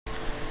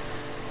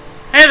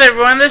there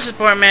everyone, this is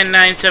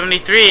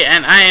Portman973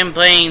 and I am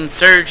playing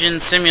Surgeon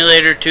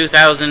Simulator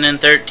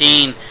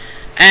 2013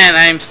 and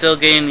I'm still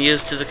getting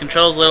used to the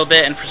controls a little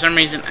bit, and for some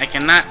reason I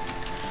cannot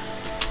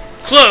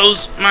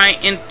close my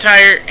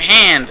entire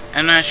hand.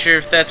 I'm not sure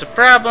if that's a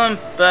problem,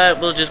 but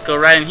we'll just go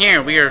right in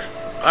here. We are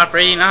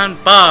operating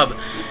on Bob,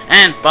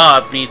 and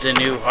Bob needs a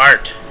new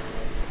heart.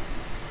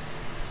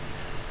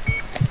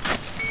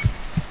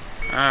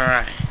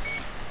 Alright.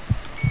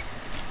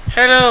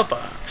 Hello,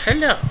 Bob.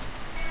 Hello.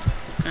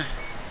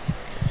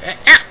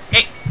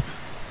 Hey.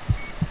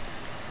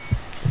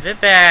 Give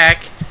it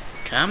back.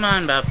 Come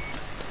on, Bob.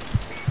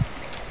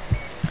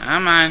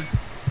 Come on.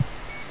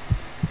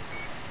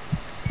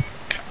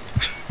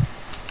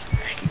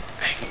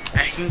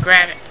 I can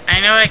grab it. I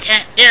know I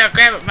can't. Yeah, I'll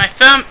grab it with my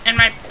thumb and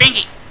my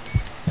pinky.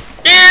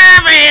 Get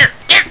over here.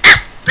 Get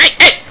out.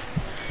 Hey.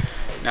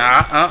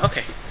 No. Oh,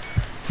 okay.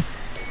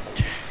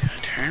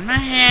 Turn my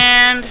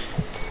hand.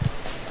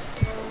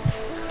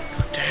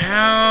 Go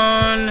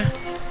down. I'm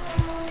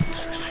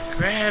just gonna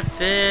grab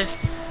this.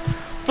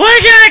 Why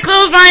can't I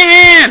close my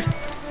hand?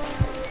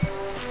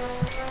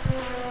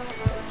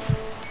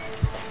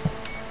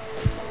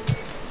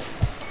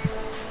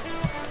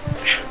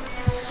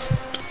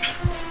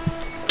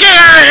 Get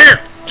out of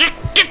here!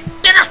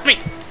 Get off me!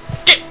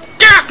 Get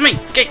off me!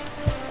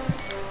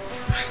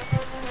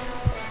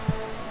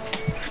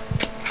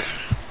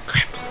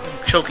 Crap!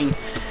 I'm choking.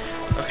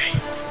 Okay.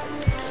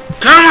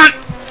 Come on!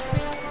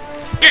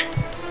 Get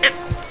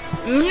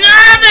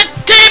not the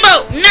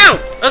table! No!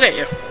 Okay,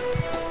 yeah.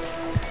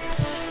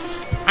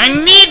 I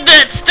need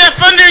that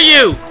stuff under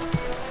you!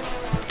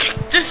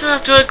 This is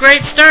off to a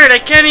great start. I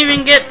can't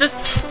even get the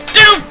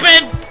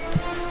stupid...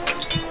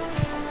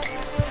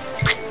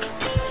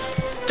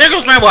 There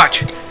goes my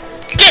watch.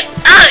 Get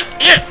out of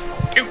here!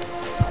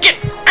 Get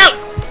out!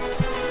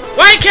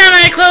 Why can't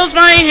I close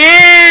my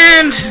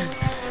hand?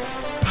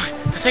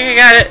 I think I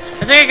got it.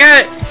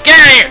 Get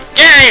out of here!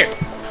 Get out of here!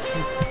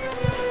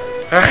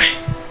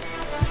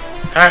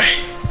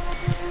 Alright,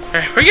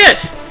 we're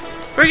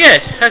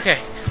good. Okay.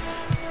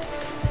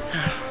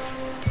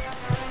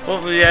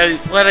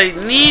 What I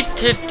need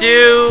to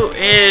do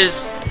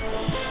is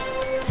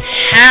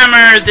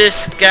hammer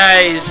this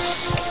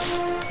guy's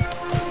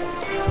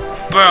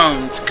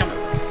bones.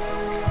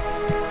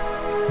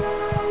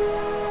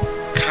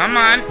 Come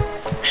on.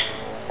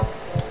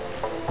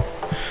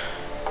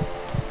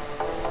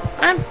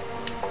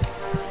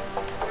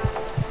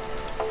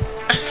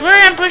 I swear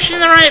I'm pushing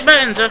the right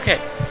buttons. Okay.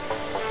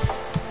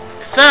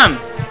 Thumb.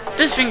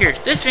 This finger.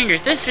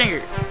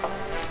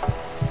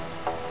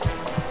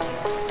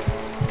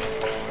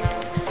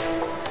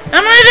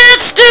 Am I that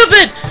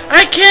stupid?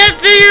 I can't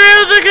figure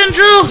out the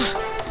controls.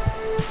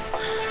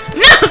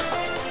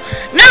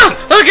 No!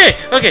 Okay.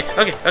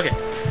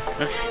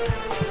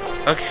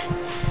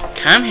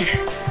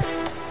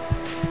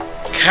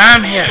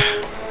 Come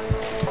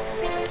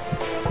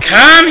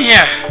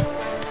here.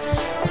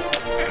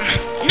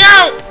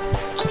 No!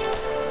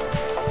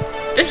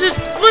 This is...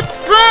 what's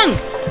wrong?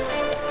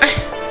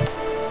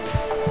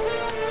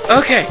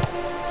 Okay.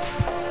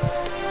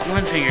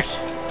 One finger.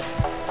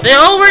 They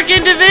all work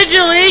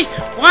individually.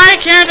 Why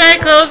can't I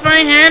close my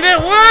hand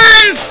at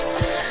once?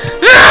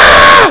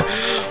 Ah!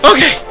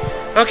 Okay.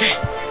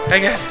 I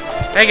got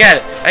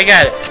it.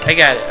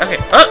 Okay.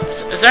 Oh,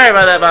 sorry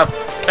about that, Bob.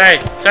 Sorry,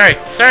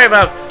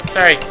 Bob.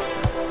 Sorry.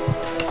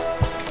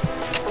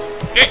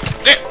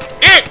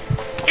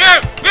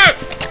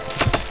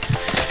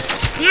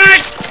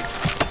 Smash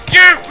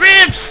your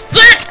ribs.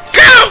 Let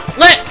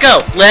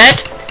go.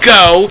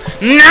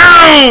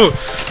 No.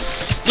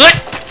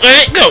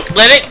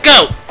 Let it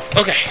go.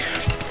 Okay.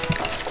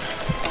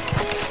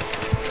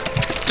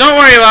 Don't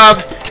worry,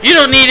 Bob. You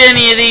don't need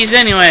any of these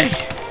anyway.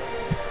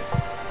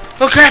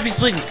 Oh crap, he's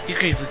bleeding.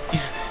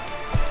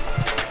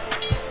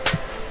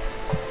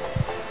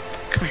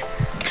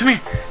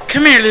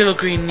 Come here, little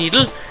green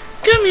needle.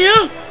 Come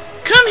here,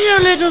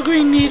 little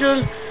green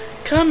needle.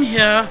 Come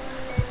here.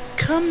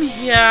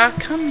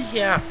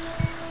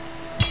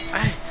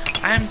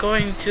 I'm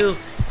going to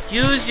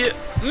use you.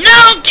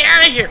 No, get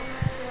out of here.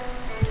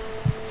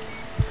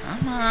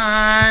 Come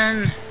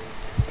on.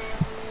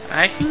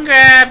 I can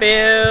grab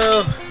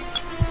you.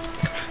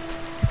 Come on.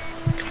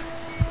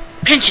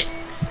 Pinch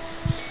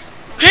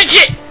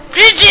it.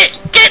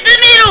 Get the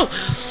needle.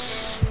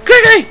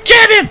 Quickly,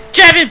 jab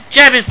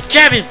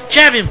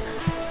him.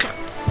 Come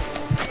on.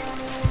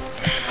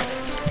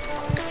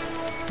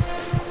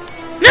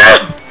 No!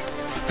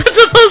 That's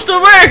supposed to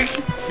work.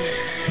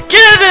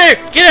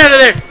 Get out of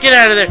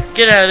there.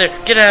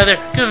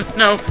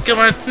 No, come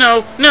on.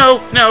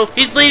 No.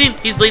 He's bleeding.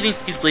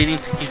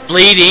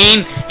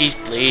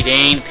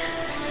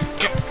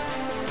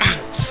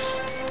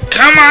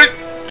 Come on.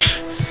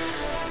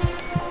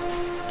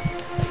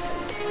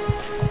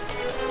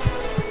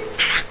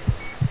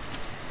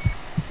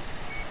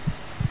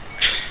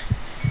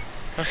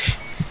 Okay,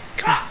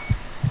 come on.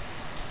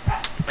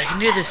 I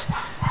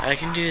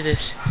can do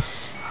this.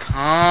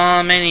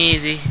 Calm and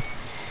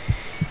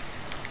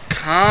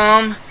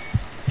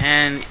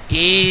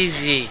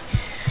easy.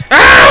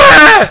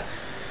 Ah!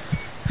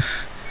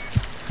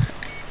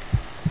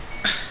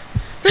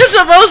 That's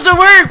supposed to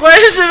work. Why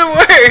doesn't it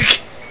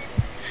work?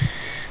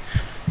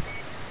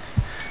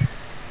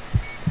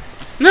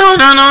 No,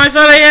 no, no. I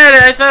thought I had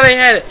it. I thought I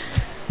had it.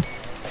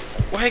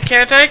 Why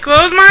can't I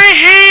close my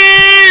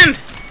hand?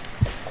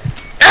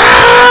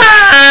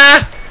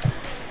 Ah!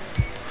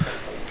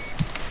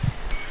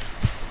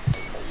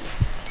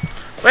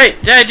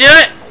 Wait, did I do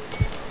it?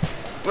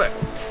 What?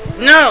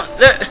 No,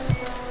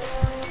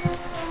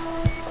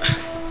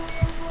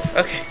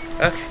 okay,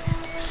 okay.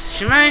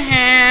 Position my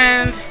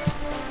hand.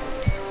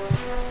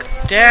 Go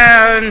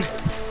down.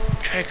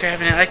 Try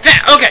grabbing it like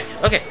that. Okay,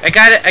 okay. I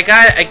got it. I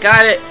got it. I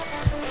got it.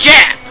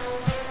 Jab.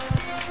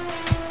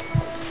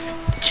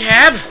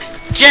 Jab.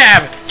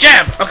 Jab.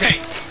 Jab. Okay.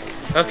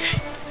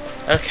 Okay.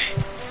 Okay.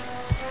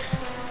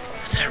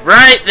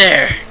 Right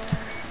there.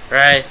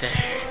 Right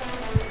there.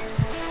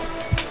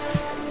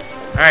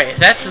 Alright, if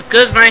that's as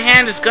good as my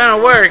hand is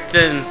gonna work,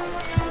 then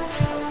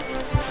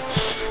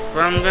that's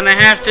what I'm gonna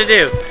have to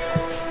do.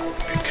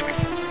 Right, come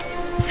here.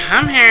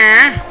 Come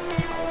here.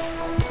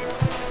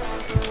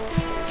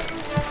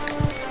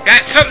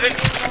 Got something.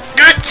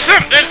 Got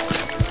something.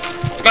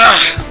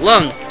 Ugh,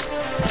 lung.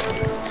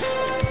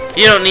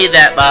 You don't need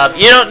that, Bob.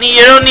 You don't need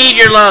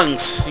your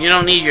lungs. You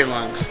don't need your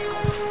lungs.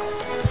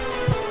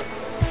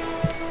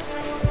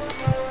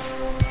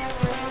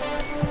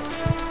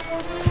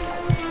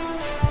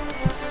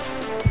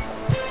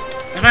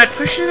 Am I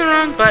pushing the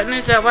wrong button?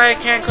 Is that why I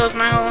can't close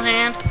my whole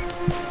hand?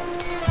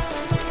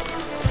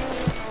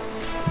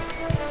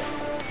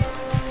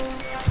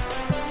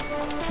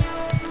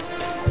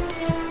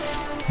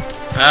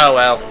 Oh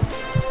well.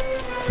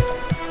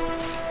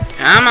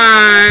 Come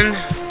on.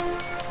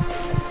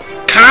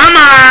 Come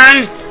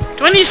on!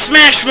 Do I need to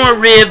smash more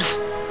ribs?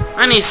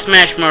 I need to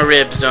smash more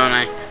ribs, don't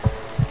I?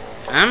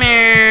 Come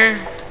here.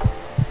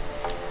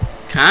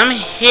 Come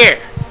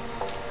here.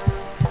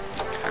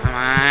 Come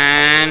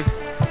on.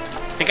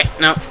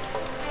 No.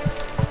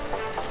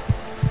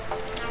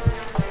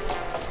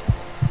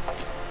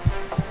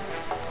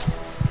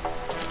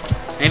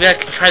 Maybe I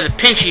can try the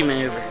pinchy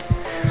maneuver.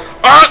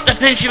 Oh, the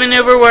pinchy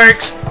maneuver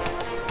works.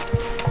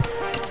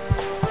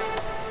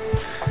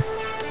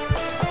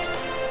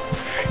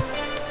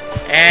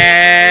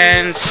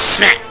 And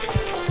smack.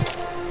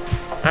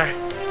 Alright,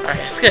 alright,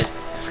 that's good.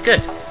 That's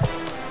good.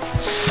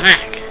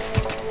 Smack.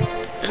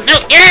 No,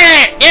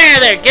 get out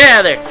of there, get out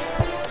of there.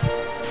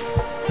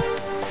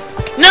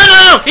 No,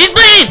 no, no! He's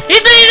bleeding!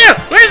 He's bleeding now!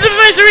 Where's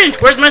my syringe?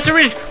 Where's my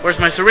syringe? Where's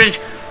my syringe?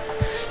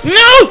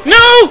 No!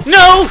 No!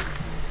 No!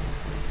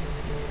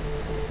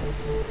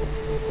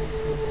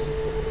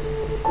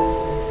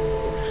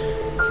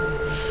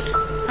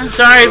 I'm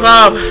sorry,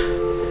 Bob.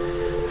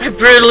 I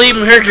brutally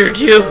murdered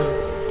you.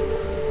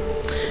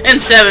 In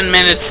 7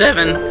 minutes,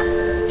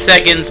 7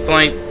 seconds,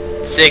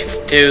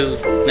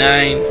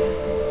 .629.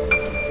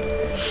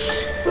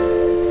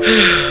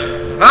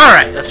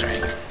 Alright, that's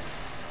right.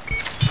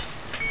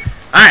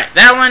 Alright,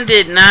 that one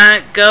did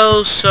not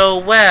go so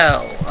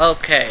well.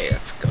 Okay,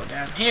 let's go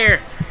down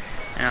here.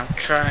 And I'll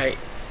try...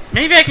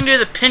 Maybe I can do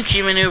the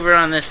pinchy maneuver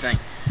on this thing.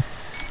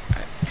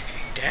 Okay,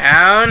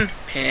 down.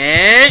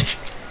 Pinch.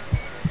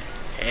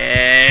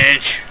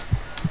 Pinch.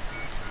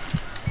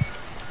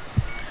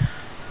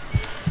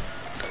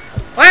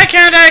 Why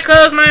can't I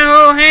close my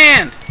whole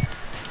hand?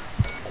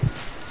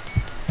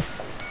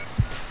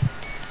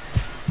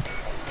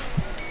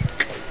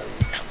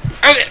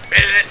 Okay.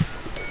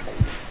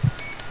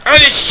 Oh,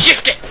 just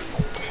shift it.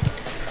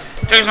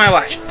 There's my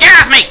watch. Get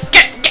off me!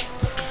 Get!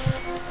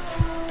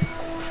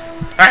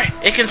 Alright,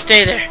 it can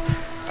stay there.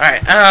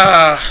 Alright,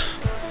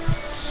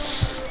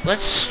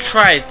 let's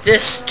try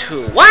this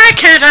tool. Why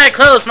can't I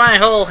close my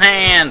whole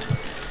hand?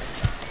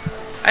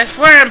 I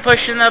swear I'm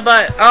pushing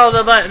all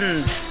the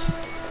buttons.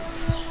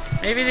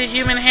 Maybe the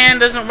human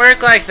hand doesn't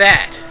work like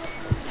that.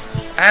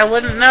 I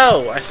wouldn't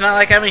know. It's not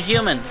like I'm a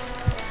human.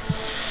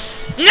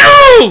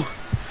 No!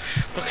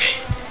 Okay.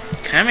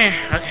 Come here.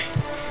 Okay.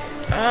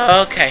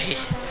 Okay.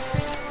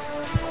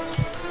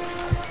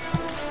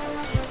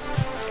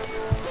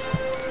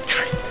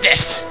 Try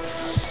this.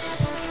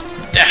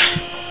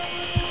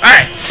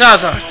 Alright,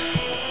 saw's on.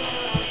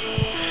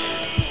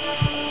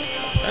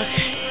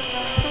 Okay.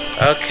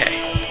 Okay.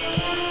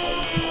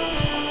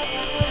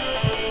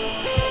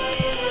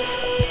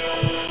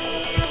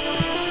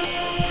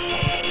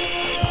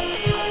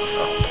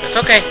 Oh, it's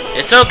okay.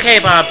 It's okay,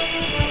 Bob.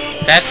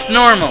 That's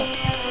normal.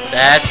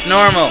 That's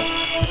normal.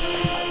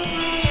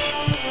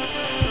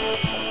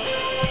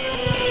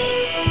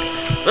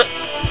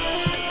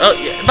 Oh,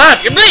 yeah.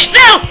 Bob, you're bleeding!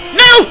 No!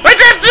 No! I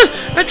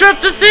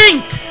dropped the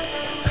thing!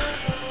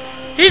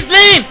 He's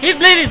bleeding! He's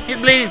bleeding! He's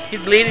bleeding! He's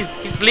bleeding!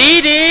 He's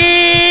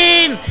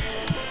bleeding!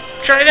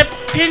 Try to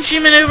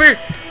pinchy maneuver!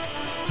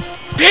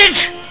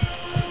 Pinch!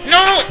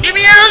 No! Get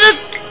me out of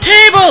the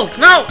table!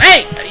 No!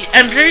 Hey!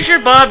 I'm pretty sure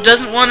Bob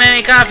doesn't want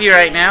any coffee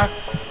right now.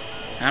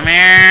 Come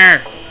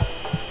here!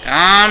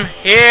 Come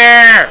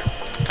here!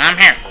 Come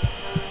here!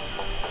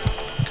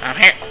 Come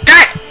here!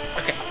 Got it!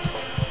 Okay.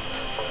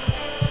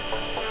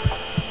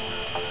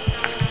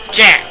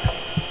 Jab!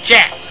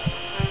 Jab!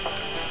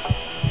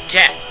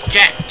 Jab!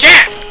 Jab!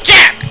 Jab!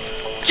 Jab!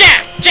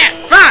 Jab! Jab!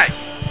 Fine!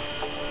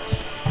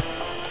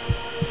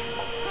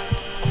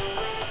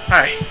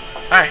 Alright.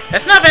 Alright.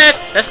 That's not bad.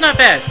 That's not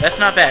bad. That's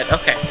not bad.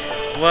 Okay.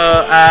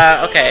 Well,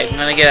 okay. I'm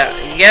gonna get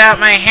out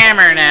my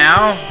hammer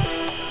now.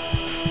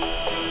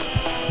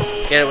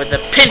 Get it with the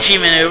pinchy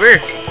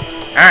maneuver.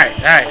 Alright.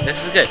 Alright.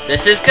 This is good.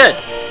 This is good.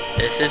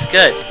 This is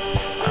good.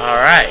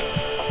 Alright.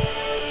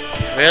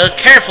 Real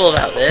careful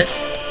about this.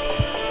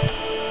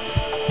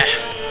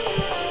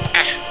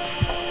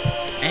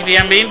 Maybe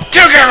I'm being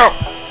too careful!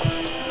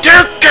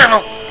 Too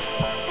careful!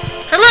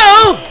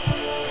 Hello?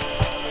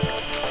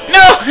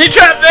 No! I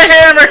dropped the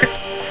hammer!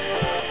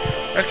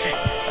 Okay,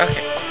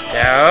 okay.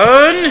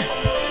 Down.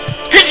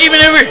 Pinchy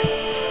maneuver!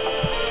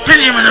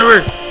 Pinchy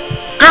maneuver!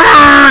 Come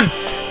on!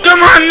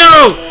 Come on,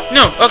 no!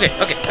 No, okay,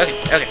 okay, okay,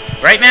 okay.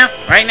 Right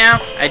now,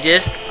 I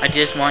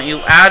just want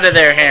you out of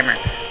there, hammer.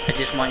 I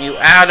just want you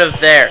out of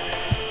there.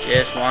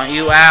 Just want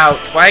you out.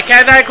 Why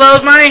can't I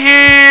close my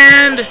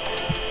hand?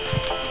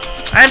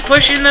 I'm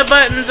pushing the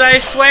buttons, I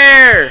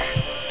swear.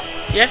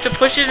 You have to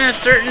push it in a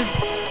certain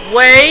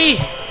way.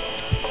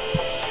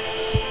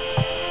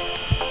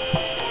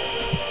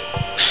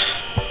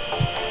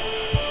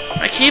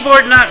 My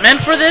keyboard not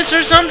meant for this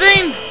or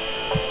something?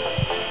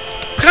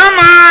 Come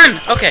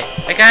on! Okay,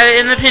 I got it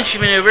in the pinchy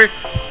maneuver.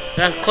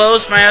 I've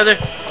closed my other...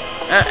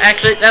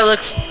 actually, that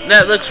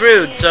looks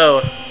rude,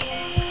 so...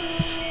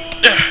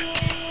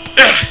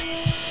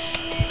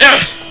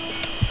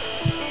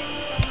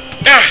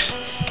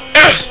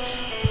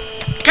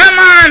 Come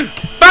on!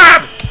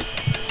 Bob!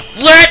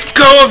 Let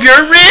go of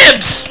your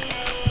ribs!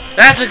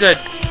 That's a good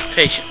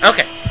patient.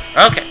 Okay.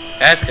 Okay.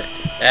 That's good.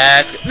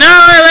 That's good. No,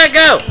 I let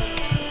go!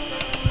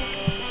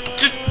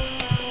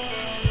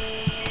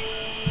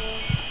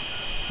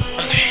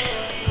 Okay.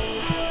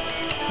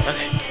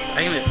 Okay.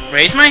 I can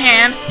raise my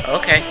hand.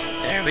 Okay.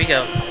 There we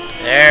go.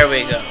 There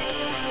we go.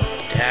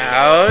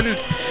 Down.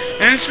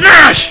 And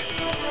smash!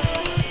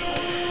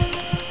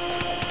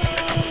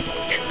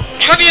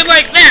 How do you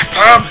like that,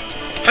 Bob?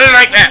 How do you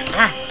like that?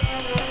 Huh?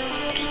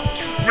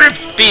 Ribs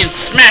being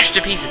smashed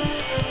to pieces.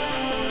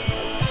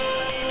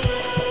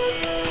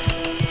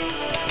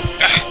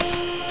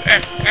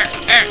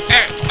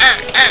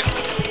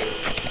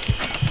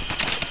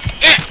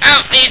 Get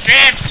out these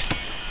ribs!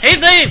 He's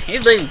bleeding!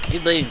 He's bleeding!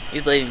 He's bleeding!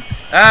 He's bleeding!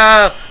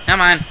 Oh,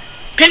 come on!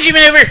 Pinchy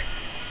maneuver!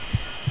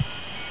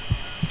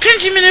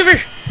 Pinchy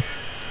maneuver!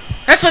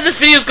 That's what this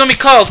video is going to be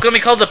called. It's going to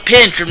be called the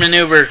pinch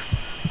maneuver.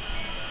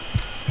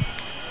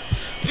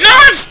 No,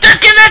 I'm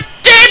stuck in the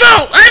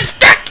table! I'm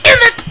stuck in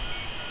the...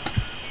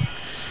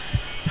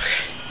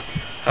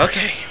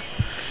 Okay.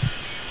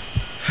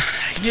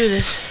 I can do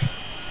this.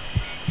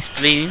 He's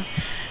bleeding.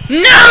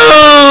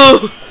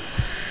 No!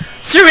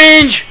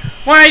 Syringe!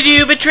 Why do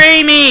you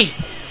betray me?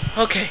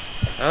 Okay.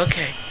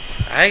 Okay.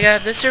 I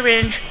got the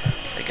syringe.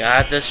 I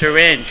got the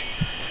syringe.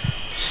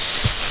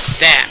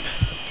 Stab.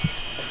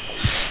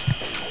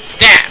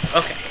 Stab.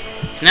 Okay.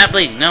 He's not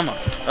bleeding no more.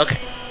 Okay.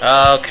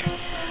 Okay.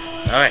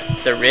 Alright.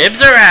 The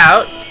ribs are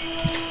out.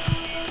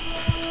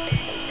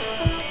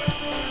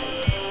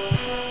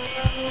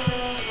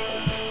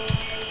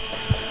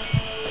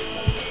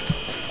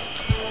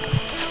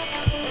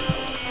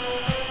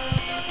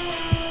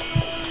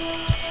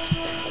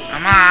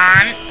 Come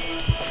on.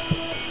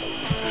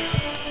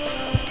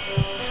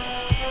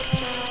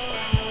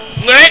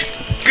 Let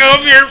go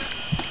of your...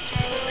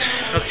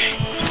 Okay.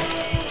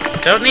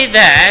 Don't need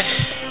that.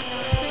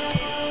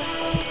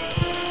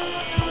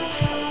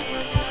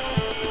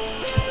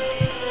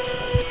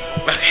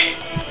 Okay.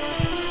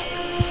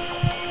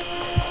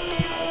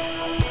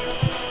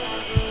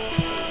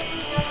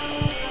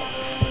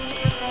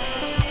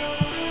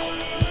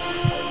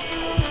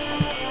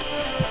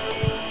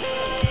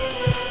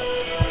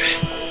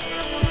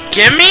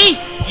 Give me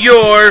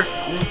your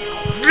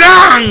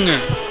lung!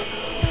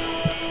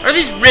 Are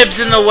these ribs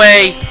in the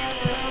way?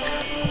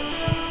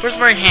 Where's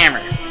my hammer?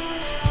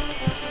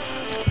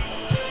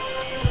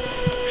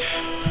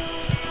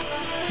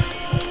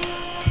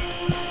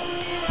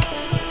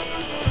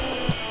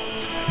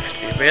 I have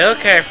to be real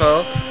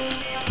careful.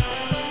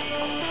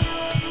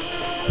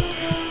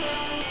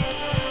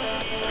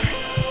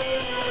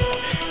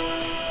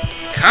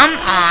 Come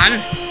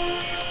on!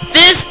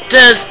 This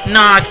does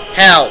not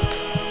help!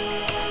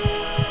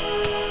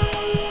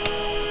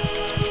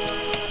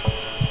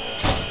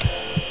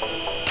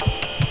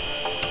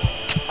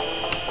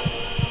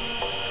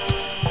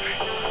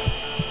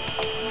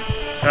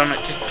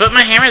 Just put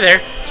my hammer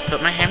there. Just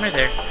put my hammer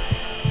there.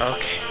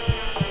 Okay.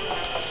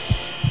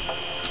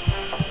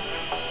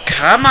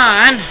 Come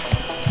on.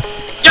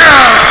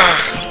 Ah!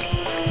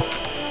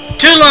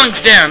 2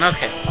 lungs down.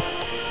 Okay.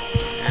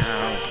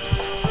 Now.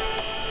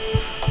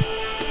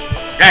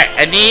 Alright,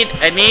 I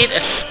need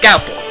a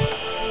scalpel.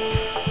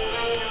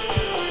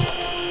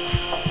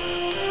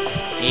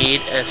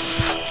 Need a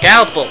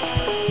scalpel.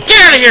 Get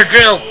out of here,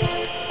 Drill!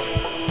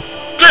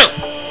 Drill!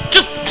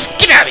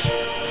 Get out of here!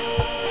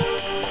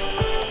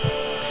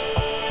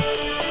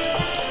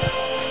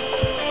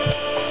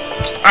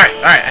 Alright,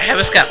 alright, I have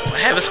a scalpel. I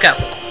have a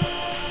scalpel.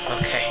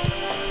 Okay.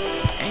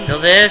 Angle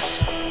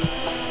this.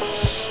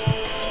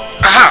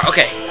 Aha,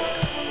 okay.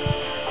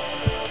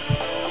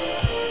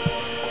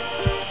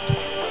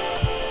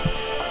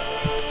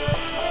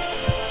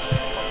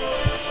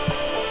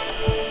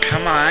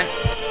 Come on.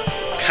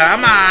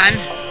 Come on.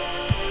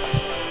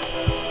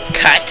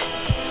 Cut.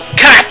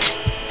 Cut!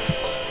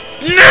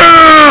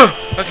 No!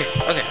 Okay,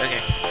 okay,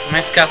 okay. Put my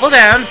scalpel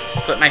down.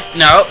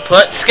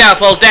 Put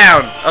scalpel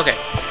down. Okay.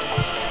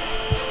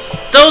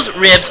 Those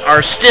ribs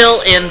are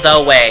still in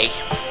the way.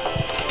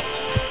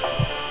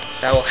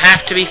 That will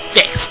have to be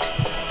fixed.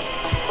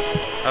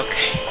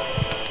 Okay.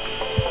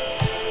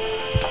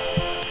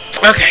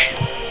 Okay.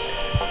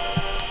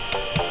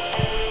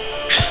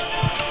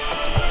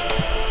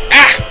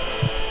 Ah!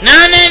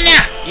 No, no, no!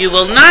 You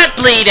will not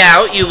bleed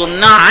out. You will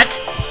not.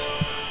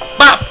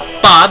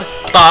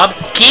 Bob,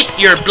 keep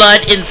your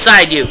blood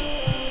inside you.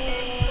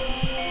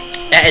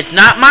 That is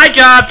not my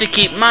job to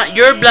keep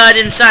your blood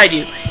inside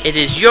you. It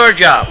is your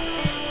job.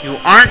 You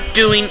aren't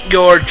doing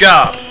your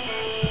job.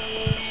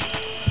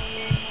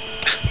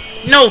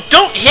 No,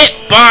 don't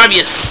hit Bob,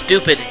 you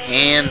stupid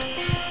hand.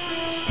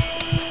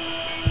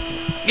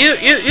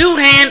 You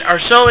hand are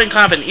so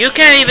incompetent. You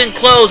can't even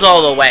close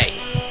all the way.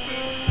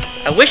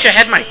 I wish I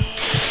had my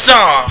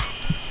saw.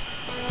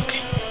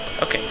 Okay,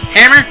 okay.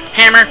 Hammer,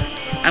 hammer.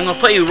 I'm gonna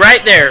put you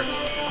right there.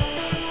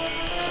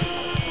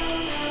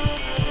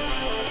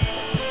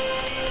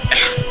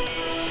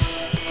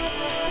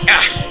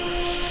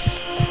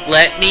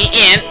 Let me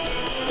in.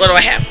 What do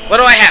I have? What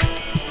do I have?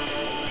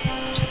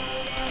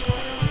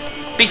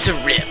 Piece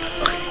of rib.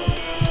 Okay.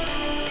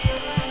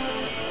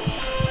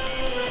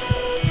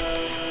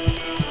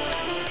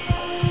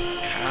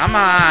 Come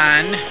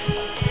on.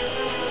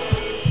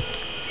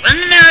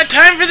 Running out of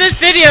time for this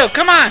video.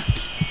 Come on.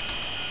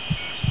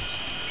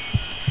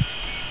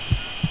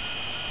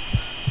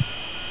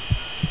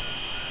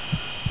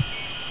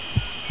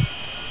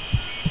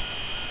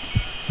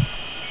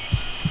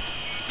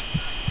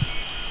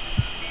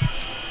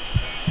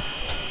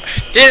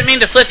 Didn't mean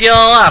to flip you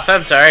all off.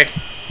 I'm sorry.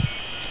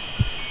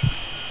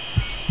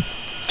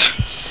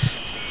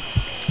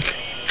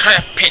 Try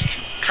to pinch.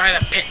 Try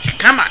to pinch.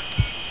 Come on.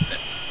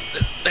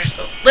 There's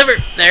the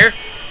liver there.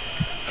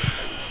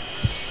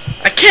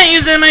 I can't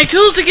use any of my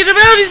tools to get him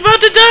out. He's about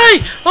to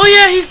die. Oh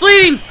yeah, he's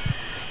bleeding.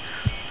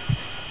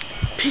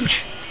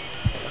 Pinch.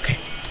 Okay.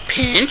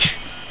 Pinch.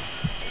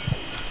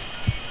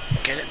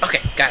 Get it.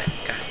 Okay. Got it.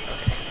 Got it.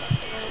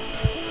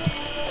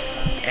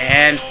 Okay.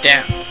 And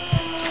down.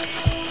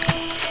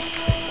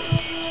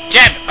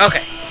 Jab!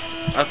 Okay.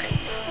 Okay.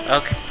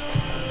 Okay.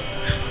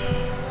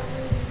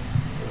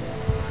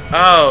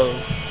 Oh,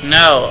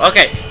 no.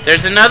 Okay,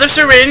 there's another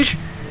syringe.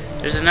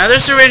 There's another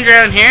syringe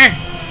around here.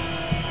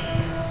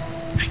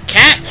 I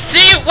can't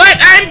see what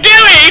I'm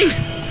doing!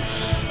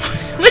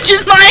 Which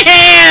is my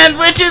hand?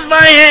 Which is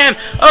my hand?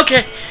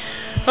 Okay.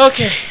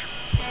 Okay.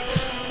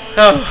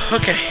 Oh,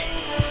 okay.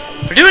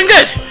 We're doing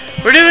good.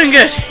 We're doing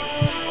good.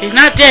 He's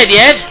not dead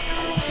yet.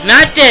 He's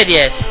not dead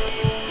yet.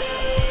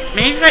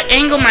 Maybe if I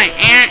angle my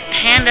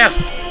hand up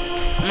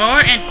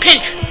more and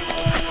pinch.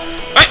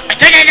 Oh, I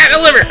think I got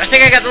the liver. I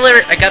think I got the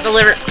liver. I got the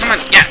liver. Come on.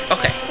 Yeah.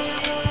 Okay.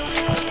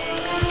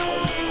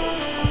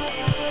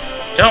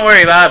 Don't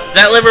worry, Bob.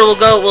 That liver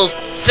will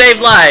save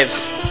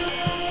lives.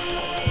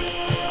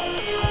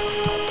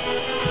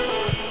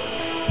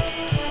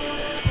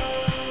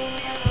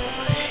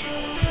 Okay.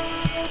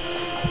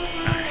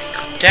 Alright,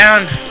 go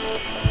down.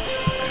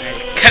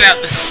 Alright, cut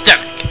out the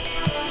stomach.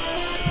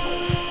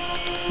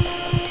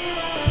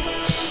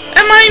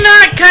 Am I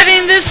not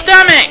cutting this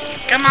stomach?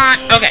 Come on.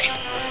 Okay.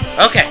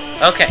 Okay.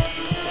 Okay.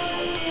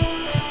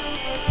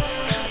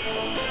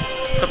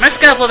 Put my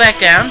scalpel back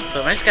down.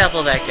 Put my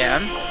scalpel back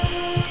down.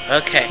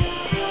 Okay.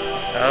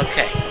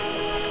 Okay.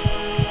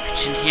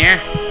 Reach in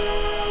here.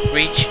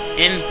 Reach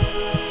in.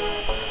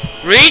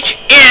 Reach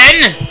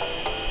in!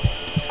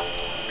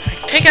 Can I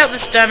take out the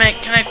stomach?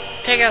 Can I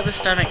take out the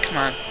stomach? Come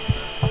on.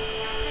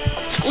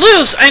 It's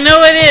loose! I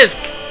know it is!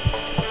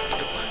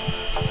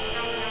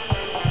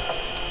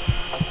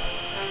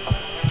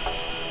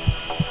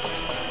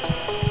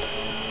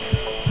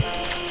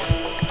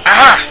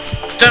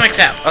 Aha! Stomach's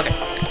out. Okay.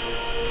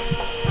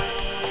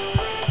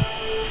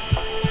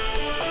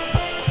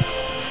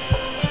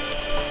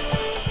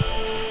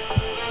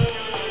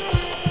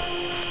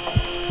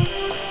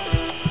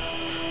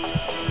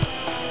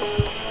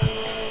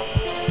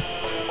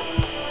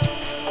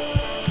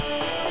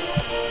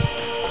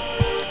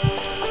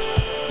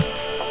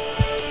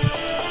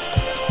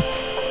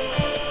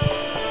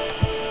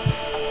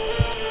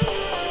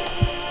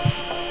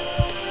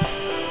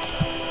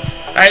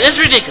 Alright, this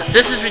is ridiculous.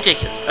 This is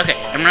ridiculous. Okay,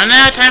 I'm running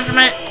out of time for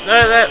my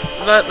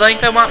the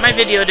length I want my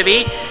video to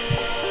be.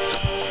 So,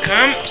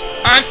 come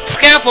on,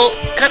 scalpel.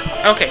 Cut.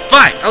 Okay,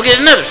 fine. I'll get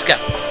another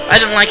scalpel. I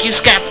didn't like you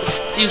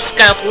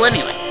scalpel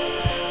anyway.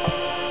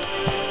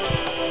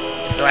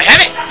 Do I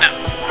have it? No.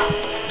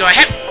 Do I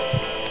have it?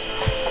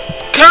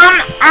 Come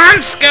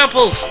on,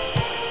 scalpels.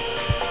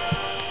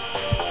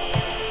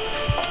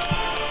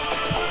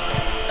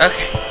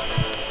 Okay.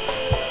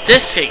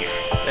 This figure.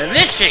 Then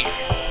this figure.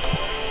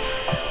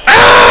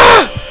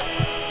 Ah!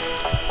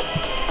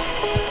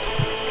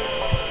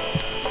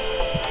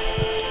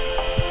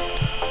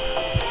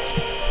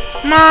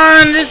 Come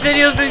on! This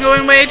video's been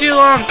going way too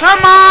long.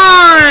 Come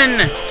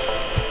on!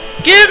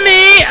 Give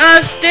me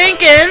a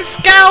stinking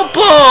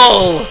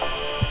scalpel!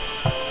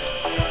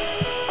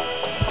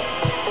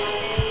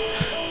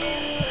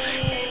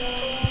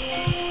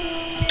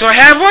 Do I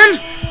have one?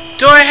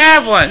 Do I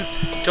have one?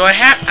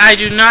 I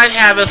do not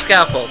have a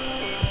scalpel.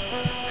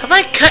 Have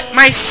I cut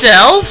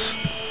myself?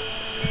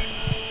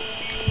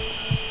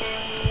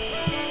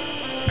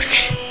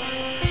 Okay.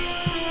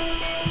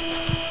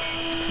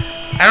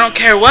 I don't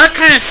care what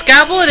kind of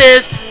scalpel it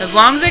is, as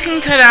long as I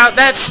can cut out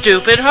that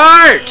stupid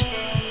heart.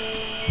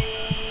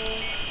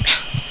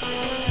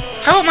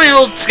 How about my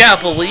old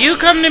scalpel? Will you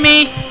come to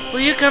me?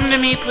 Will you come to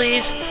me,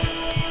 please?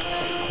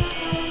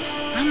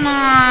 Come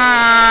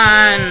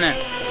on.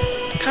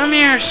 Come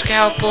here,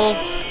 scalpel.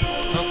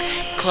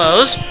 Okay,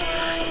 close.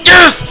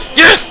 Yes!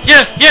 Yes!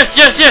 Yes! Yes!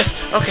 Yes!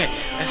 Yes! Okay,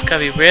 I just gotta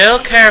be real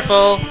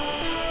careful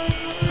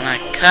when I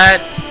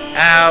cut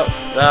out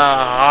the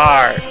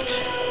heart.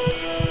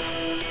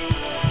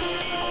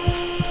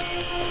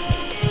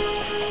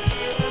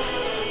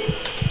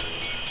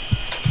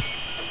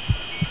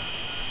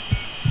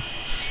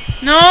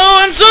 No!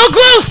 I'm so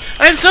close!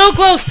 I'm so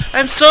close!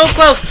 I'm so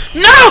close!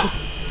 No!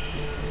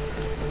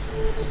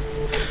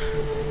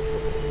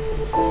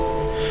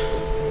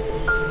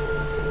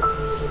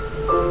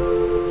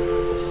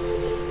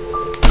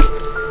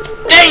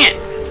 Dang it!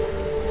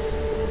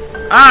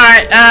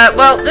 Alright,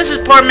 well, this is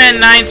Poor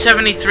Man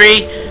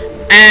 973,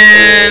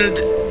 and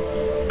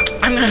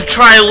I'm gonna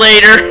try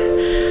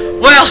later.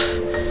 Well,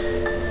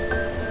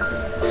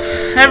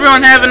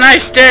 everyone have a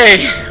nice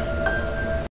day.